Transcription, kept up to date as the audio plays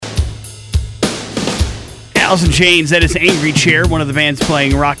Alice in Chains, that is Angry Chair, one of the bands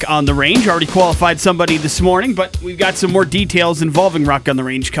playing Rock on the Range. Already qualified somebody this morning, but we've got some more details involving Rock on the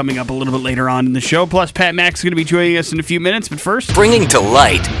Range coming up a little bit later on in the show. Plus, Pat Mack's going to be joining us in a few minutes, but first... Bringing to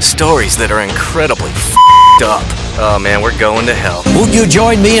light stories that are incredibly f***ed up. Oh man, we're going to hell. Won't you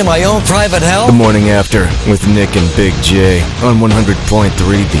join me in my own private hell? The Morning After with Nick and Big J on 100.3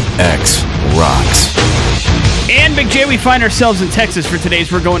 The X Rocks. And Big J, we find ourselves in Texas for today's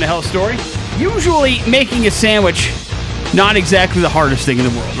We're Going to Hell story. Usually making a sandwich, not exactly the hardest thing in the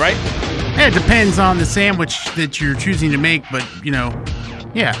world, right? Yeah, it depends on the sandwich that you're choosing to make, but,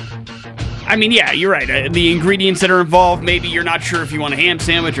 yeah. I mean, yeah, you're right. The ingredients that are involved, maybe you're not sure if you want a ham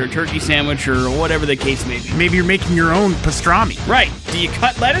sandwich or a turkey sandwich or whatever the case may be. Maybe you're making your own pastrami. Right. Do you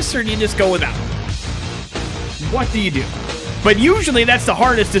cut lettuce or do you just go without? What do you do? But usually that's the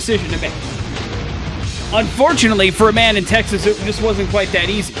hardest decision to make. Unfortunately, for a man in Texas, it just wasn't quite that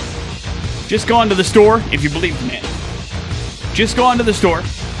easy. Just go into the store, if you believe the man. Just go into the store.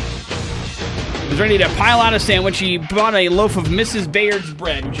 Was ready to pile out a sandwich. He bought a loaf of Mrs. Bayard's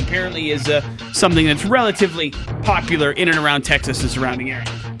bread, which apparently is something that's relatively popular in and around Texas and surrounding areas.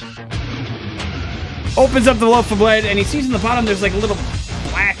 Opens up the loaf of bread, and he sees in the bottom there's like a little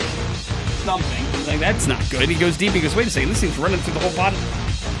black something. He's like, that's not good. He goes deep. He goes, wait a second, this thing's running through the whole bottom.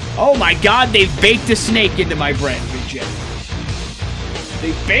 Oh my God, they've baked a snake into my bread, Big J.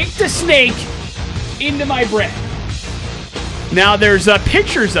 They baked a snake into my bread. Now, there's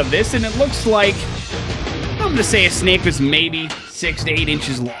pictures of this, and it looks like, I'm going to say a snake was maybe 6 to 8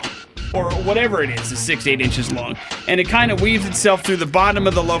 inches long. Or whatever it is 6 to 8 inches long. And it kind of weaves itself through the bottom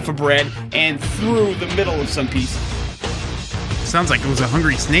of the loaf of bread and through the middle of some pieces. Sounds like it was a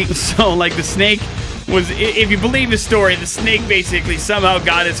hungry snake. So, like, the snake was, if you believe his story, the snake basically somehow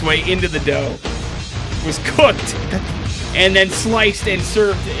got its way into the dough, was cooked, and then sliced and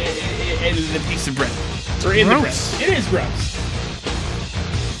served in the piece of bread. Or in Gross. the bread. It is gross.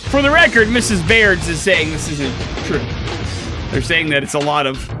 For the record, Mrs. Bayard's is saying this isn't true. They're saying that it's a lot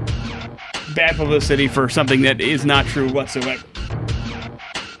of bad publicity for something that is not true whatsoever.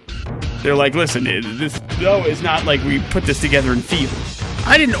 They're like, listen, this dough is not like we put this together in fields.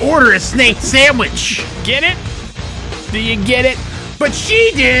 I didn't order a snake sandwich. Get it? Do you get it? But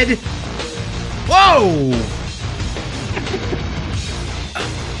she did. Whoa.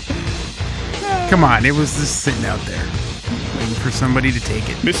 Come on, it was just sitting out there, waiting for somebody to take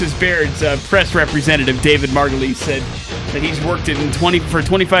it. Mrs. Baird's press representative, David Margulies, said that he's worked for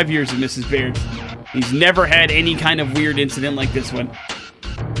 25 years at Mrs. Baird's. He's never had any kind of weird incident like this one.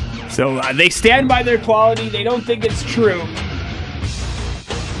 So they stand by their quality. They don't think it's true.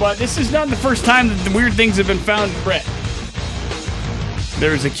 But this is not the first time that the weird things have been found in bread.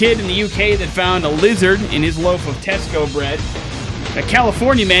 There was a kid in the UK that found a lizard in his loaf of Tesco bread. A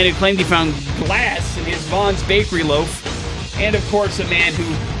California man who claimed he found glass in his Vaughn's bakery loaf. And, of course, a man who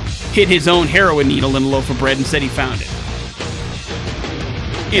hid his own heroin needle in a loaf of bread and said he found it.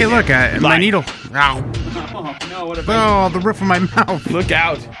 Hey, look, my needle. Ow. Oh, no, what about the roof of my mouth. Look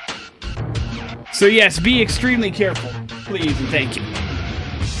out. So, yes, be extremely careful, please, and thank you.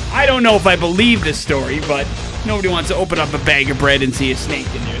 I don't know if I believe this story, but nobody wants to open up a bag of bread and see a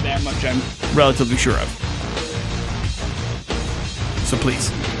snake in there. That much I'm relatively sure of. So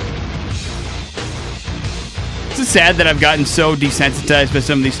please. It's just sad that I've gotten so desensitized by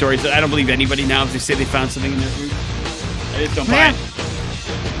some of these stories that I don't believe anybody now if they say they found something in their food. I just don't buy it.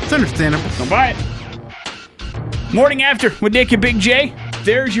 It's understandable. Don't buy it. Morning After with Nick and Big J.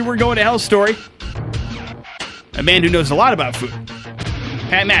 There's your We're Going to Hell story. A man who knows a lot about food.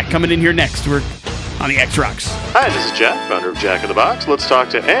 Pat Mack coming in here next. We're on the X Rocks. Hi, this is Jack, founder of Jack in the Box. Let's talk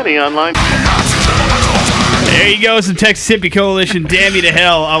to Annie online. There you go, some Texas Hippie Coalition, Damn You to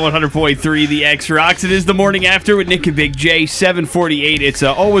Hell on 100.3 The X Rocks. It is the Morning After with Nick and Big J, 7:48. It's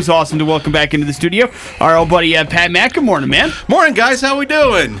always awesome to welcome back into the studio our old buddy Pat Mack. Good morning, man. Morning, guys. How we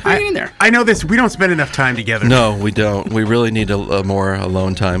doing? How you in there? I know this. We don't spend enough time together. No, we don't. We really need a more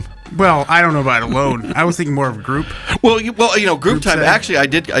alone time. Well, I don't know about alone. I was thinking more of a group. Well, group time. setting. Actually,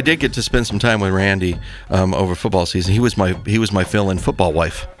 I did get to spend some time with Randy over football season. He was my fill-in football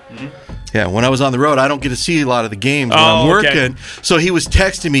wife. Mm-hmm. Yeah, when I was on the road, I don't get to see a lot of the games when I'm working. Okay. So he was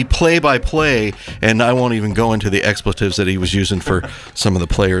texting me play by play, and I won't even go into the expletives that he was using for some of the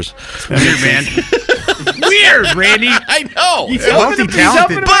players. Weird, man. weird, Randy. I know. He's helping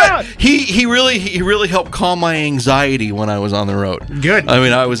him out. He really helped calm my anxiety when I was on the road. Good. I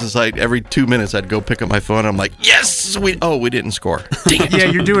mean, I was just like every 2 minutes I'd go pick up my phone. I'm like, yes, we didn't score. Dang it. Yeah,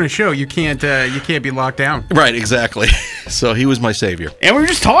 you're doing a show. You can't be locked down. Right, exactly. So he was my savior. And we were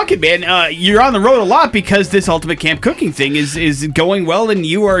just talking, man. You're on the road a lot because this Ultimate Camp Cooking thing is going well, and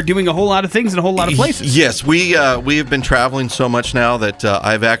you are doing a whole lot of things in a whole lot of places. Yes, we have been traveling so much now that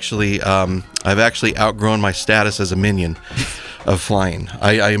I've actually outgrown my status as a minion of flying.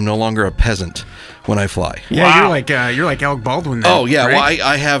 I am no longer a peasant when I fly. Yeah, Wow. you're like Alec Baldwin. Then, Oh yeah, right? well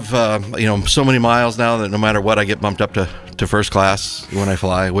I have so many miles now that no matter what I get bumped up to first class when I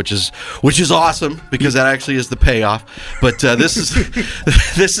fly, which is awesome because that actually is the payoff. But this is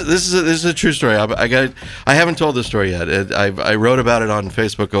this is a true story. I haven't told this story yet. I wrote about it on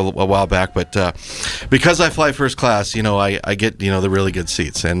Facebook a while back, but because I fly first class, I get the really good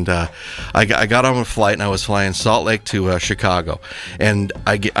seats, and I got on a flight and I was flying Salt Lake to Chicago, and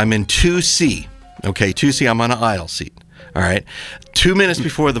I'm in 2C. Okay, 2C. I'm on an aisle seat. All right. 2 minutes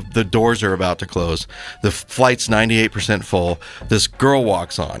before the doors are about to close, the flight's 98% full. This girl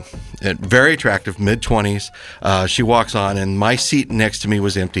walks on, very attractive, mid-20s. She walks on, and my seat next to me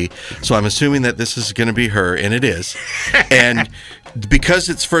was empty. So I'm assuming that this is going to be her, and it is. And because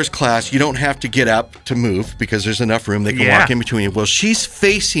it's first class, you don't have to get up to move because there's enough room. They can walk in between you. Well, she's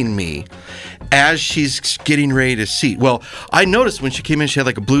facing me as she's getting ready to seat. Well, I noticed when she came in, she had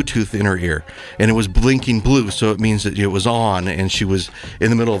like a Bluetooth in her ear, and it was blinking blue, so it means that it was on, and she was in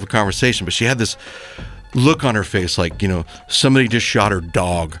the middle of a conversation. But she had this look on her face like, somebody just shot her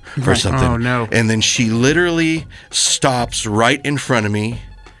dog or something. Oh, no. And then she literally stops right in front of me,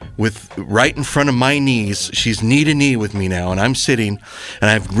 right in front of my knees. She's knee to knee with me now, and I'm sitting, and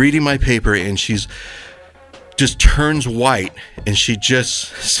I'm reading my paper, and she's just turns white, and she just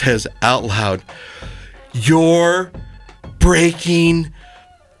says out loud, "You're breaking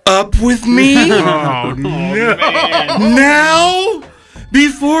up with me?" Oh no! Now?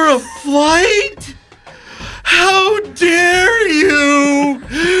 Before a flight? How dare you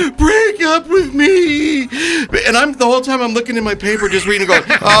break up with me? And the whole time I'm looking in my paper, just reading, going,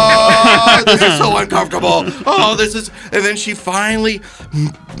 "Oh, this is so uncomfortable. Oh, this is." And then she finally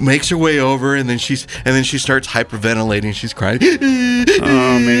makes her way over, and then she starts hyperventilating. She's crying.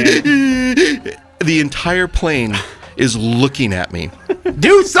 Oh man! The entire plane is looking at me.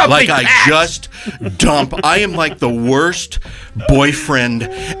 Do something. Like I just dump. I am like the worst boyfriend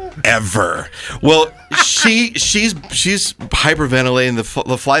ever. Well, she's hyperventilating.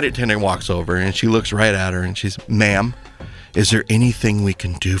 The flight attendant walks over and she looks right at her and she's, "Ma'am, is there anything we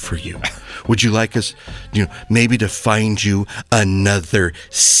can do for you? Would you like us, maybe to find you another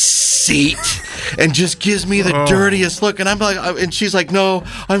seat?" And just gives me the dirtiest look. And I'm like, and she's like, "No,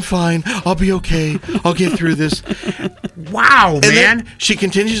 I'm fine. I'll be okay. I'll get through this." Wow, And man. then she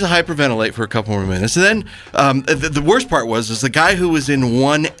continues to hyperventilate for a couple more minutes. And then the worst part is the guy who was in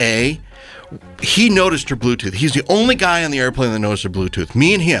 1A, he noticed her Bluetooth. He's the only guy on the airplane that noticed her Bluetooth.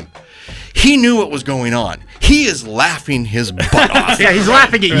 Me and him. He knew what was going on. He is laughing his butt off. Yeah, he's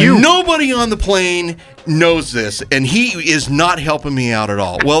laughing at you. Nobody on the plane knows this, and he is not helping me out at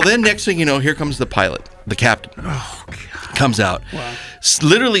all. Well, then next thing you know, here comes the pilot, the captain. Oh, God. Comes out,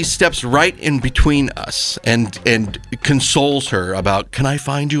 literally steps right in between us and consoles her about, "Can I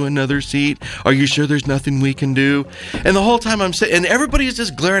find you another seat? Are you sure there's nothing we can do?" And the whole time I'm sitting, and everybody's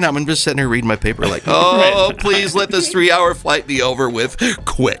just glaring at me. I'm just sitting here reading my paper like, "Oh, please let this 3-hour flight be over with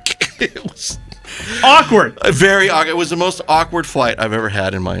quick." It was Awkward. very awkward. It was the most awkward flight I've ever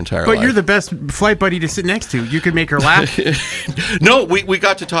had in my entire life. But you're the best flight buddy to sit next to. You could make her laugh, No, we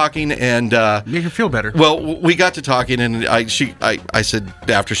got to talking and make her feel better. well, we got to talking, and I said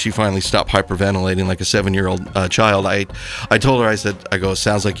after she finally stopped hyperventilating like a 7-year-old child, I told her, I go,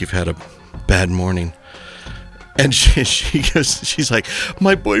 "Sounds like you've had a bad morning." And she's like,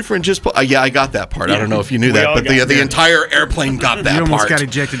 "My boyfriend just put." Yeah, I got that part. I don't know if you knew that, but the entire airplane got that You almost part. got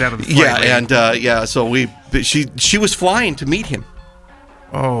ejected out of the flight. Yeah, lady. and so she was flying to meet him.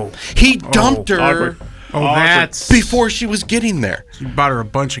 Oh, He dumped her awkward. that's before she was getting there. You bought her a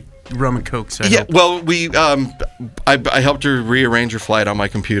bunch of rum and cokes. I Yeah, hope. well, I helped her rearrange her flight on my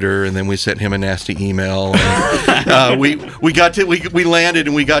computer, and then we sent him a nasty email. And, we landed,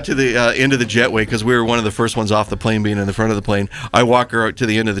 and we got to the end of the jetway because we were one of the first ones off the plane, being in the front of the plane. I walk her out to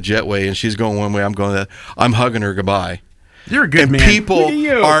the end of the jetway, and she's going one way. I'm going that. I'm hugging her goodbye. You're a good And man. people Look at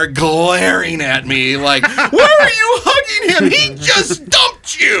you. are glaring at me like, "Why are you hugging him? He just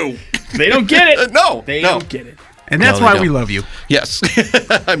dumped you." They don't get it. No, They no. don't get it. And that's No, why they we don't. love you. Yes,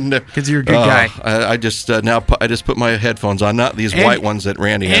 Because you're a good guy. I just I just put my headphones on, not these And- white ones that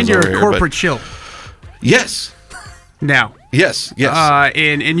Randy has And you're over a here, corporate but shill. Yes. Now. Yes.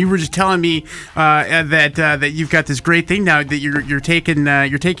 And you were just telling me that you've got this great thing now that you're taking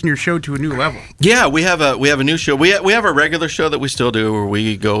your show to a new level. Yeah, we have a new show. We have a regular show that we still do where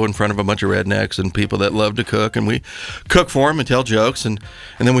we go in front of a bunch of rednecks and people that love to cook, and we cook for them and tell jokes, and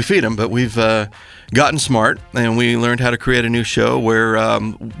then we feed them. But we've gotten smart, and we learned how to create a new show where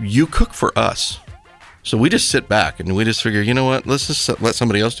you cook for us. So we just sit back and we just figure, you know what? Let's just let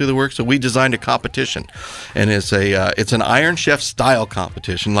somebody else do the work. So we designed a competition, and it's an Iron Chef style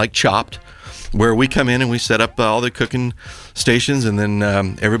competition, like Chopped, where we come in and we set up all the cooking stations, and then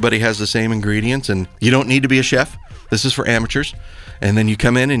everybody has the same ingredients, and you don't need to be a chef. This is for amateurs, and then you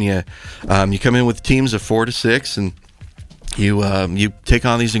come in and you come in with teams of 4 to 6, and you take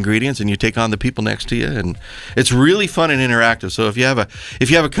on these ingredients and you take on the people next to you, and it's really fun and interactive. So if you have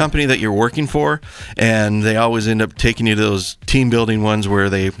a company that you're working for, and they always end up taking you to those team building ones where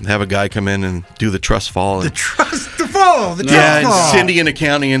they have a guy come in and do the truss fall. The truss fall. And Cindy in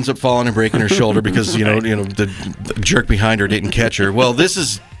accounting ends up falling and breaking her shoulder because the jerk behind her didn't catch her. Well, this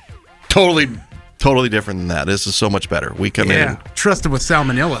is totally different than that. This is so much better. We come in. Trusted with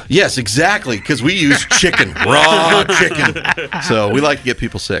salmonella. Yes, exactly, because we use chicken, raw chicken. So we like to get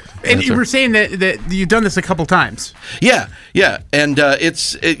people sick. And you were saying that you've done this a couple times. Yeah, and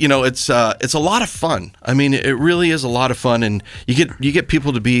it's a lot of fun. I mean, it really is a lot of fun, and you get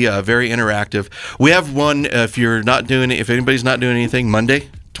people to be very interactive. We have one if anybody's not doing anything, Monday,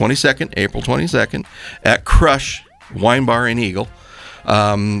 April 22nd, at Crush Wine Bar in Eagle.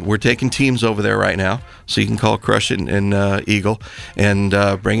 We're taking teams over there right now, so you can call Crush and Eagle and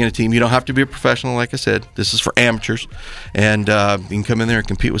bring in a team. You don't have to be a professional, like I said. This is for amateurs, and you can come in there and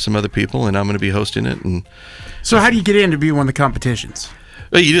compete with some other people, and I'm going to be hosting it. And so how do you get in to be one of the competitions?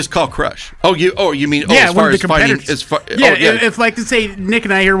 You just call Crush. You mean as far as fighting? If like to say Nick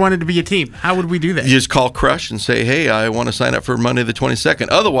and I here wanted to be a team, how would we do that? You just call Crush and say, hey, I want to sign up for Monday the 22nd.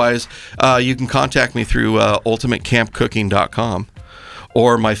 Otherwise, you can contact me through ultimatecampcooking.com.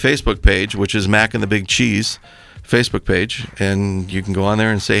 or my Facebook page, which is Mac and the Big Cheese Facebook page, and you can go on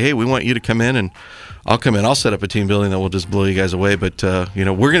there and say, hey, we want you to come in, and I'll come in. I'll set up a team building that will just blow you guys away, but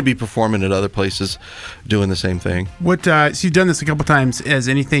we're going to be performing at other places doing the same thing. So you've done this a couple times. Has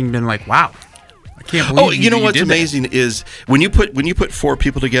anything been like, wow, I can't believe you know what's amazing is when you put 4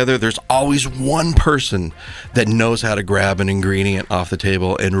 people together, there's always one person that knows how to grab an ingredient off the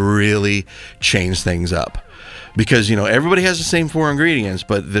table and really change things up. Because, everybody has the same 4 ingredients,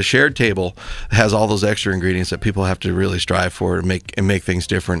 but the shared table has all those extra ingredients that people have to really strive for to make things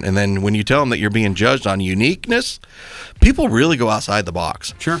different. And then when you tell them that you're being judged on uniqueness, people really go outside the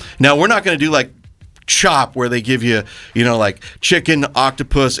box. Sure. Now, we're not going to do like Chop, where they give you, like chicken,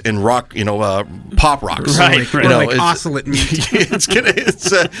 octopus, and pop rocks. Right. Like ocelot meat. You're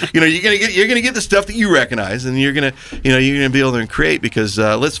gonna get the stuff that you recognize, and you're gonna be able to create, because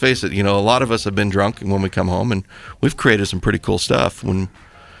let's face it, a lot of us have been drunk when we come home, and we've created some pretty cool stuff when.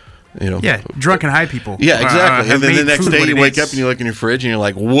 Drunk and high people. Yeah, exactly. And then the next day you wake up and you look in your fridge and you're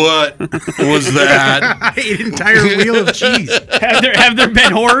like, what was that? I ate an entire wheel of cheese. Have there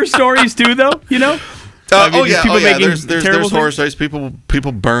been horror stories too, though? There's horror stories.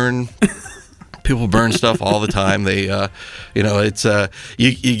 People burn. People burn stuff all the time. They, it's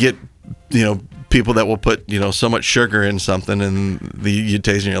you get people that will put so much sugar in something, and you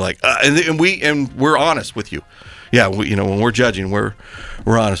taste and you're like, and we're honest with you. Yeah, when we're judging, we're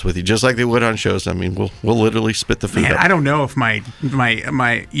honest with you, just like they would on shows. I mean, we'll literally spit the food up. I don't know if my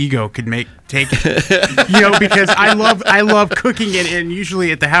ego could take it, because I love cooking, and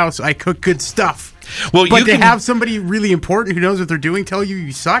usually at the house I cook good stuff. Well, but to have somebody really important who knows what they're doing tell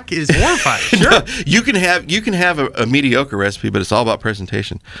you suck is horrifying. Sure. You can have a mediocre recipe, but it's all about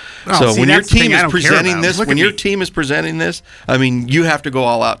presentation. When your team is presenting this, I mean, you have to go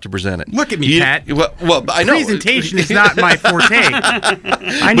all out to present it. Look at me, Pat. Well, I know presentation is not my forte.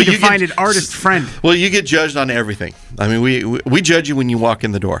 I need to find an artist friend. Well, you get judged on everything. I mean, we judge you when you walk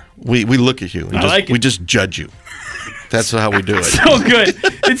in the door. We look at you. We just judge you. That's how we do it. So good.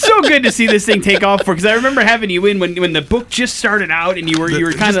 It's so good to see this thing take off because I remember having you in when the book just started out, and you were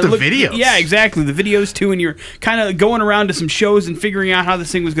kind of videos. Yeah, exactly, the videos too, and you're kind of going around to some shows and figuring out how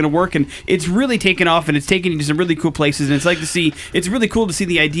this thing was going to work, and it's really taken off, and it's taken you to some really cool places, and it's really cool to see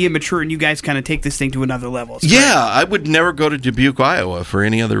the idea mature, and you guys kind of take this thing to another level. I would never go to Dubuque, Iowa for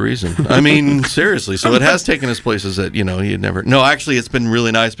any other reason. I mean, seriously. So it has taken us places that you'd never. No, actually, it's been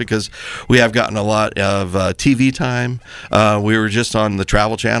really nice because we have gotten a lot of TV time. We were just on the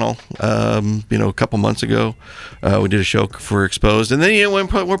Travel Channel, a couple months ago. We did a show for Exposed, and then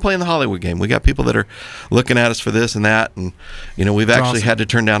we're playing the Hollywood game. We got people that are looking at us for this and that, and we've actually had to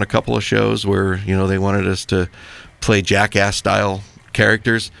turn down a couple of shows where they wanted us to play Jackass style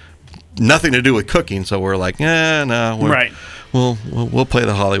characters. Nothing to do with cooking, so we're like, no, right. We'll play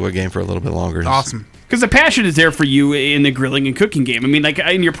the Hollywood game for a little bit longer. Awesome. Because the passion is there for you in the grilling and cooking game. I mean, like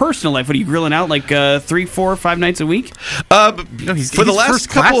in your personal life, what are you grilling out like 3, 4, 5 nights a week? He's for the last first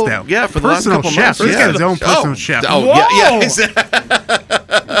class couple, now. yeah, for the last couple chef. months, He's got his own personal chef. Oh, yeah.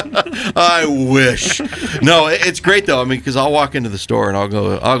 I wish. No, it's great though. I mean, because I'll walk into the store and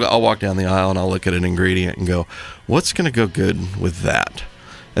I'll walk down the aisle and I'll look at an ingredient and go, what's going to go good with that?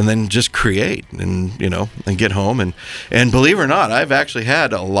 And then just create and get home and believe it or not, I've actually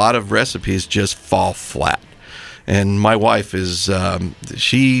had a lot of recipes just fall flat. And my wife is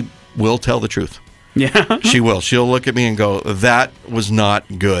she will tell the truth. Yeah. She will. She'll look at me and go, that was not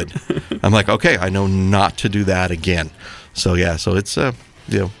good. I'm like, okay, I know not to do that again. So yeah, so it's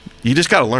you just got to learn.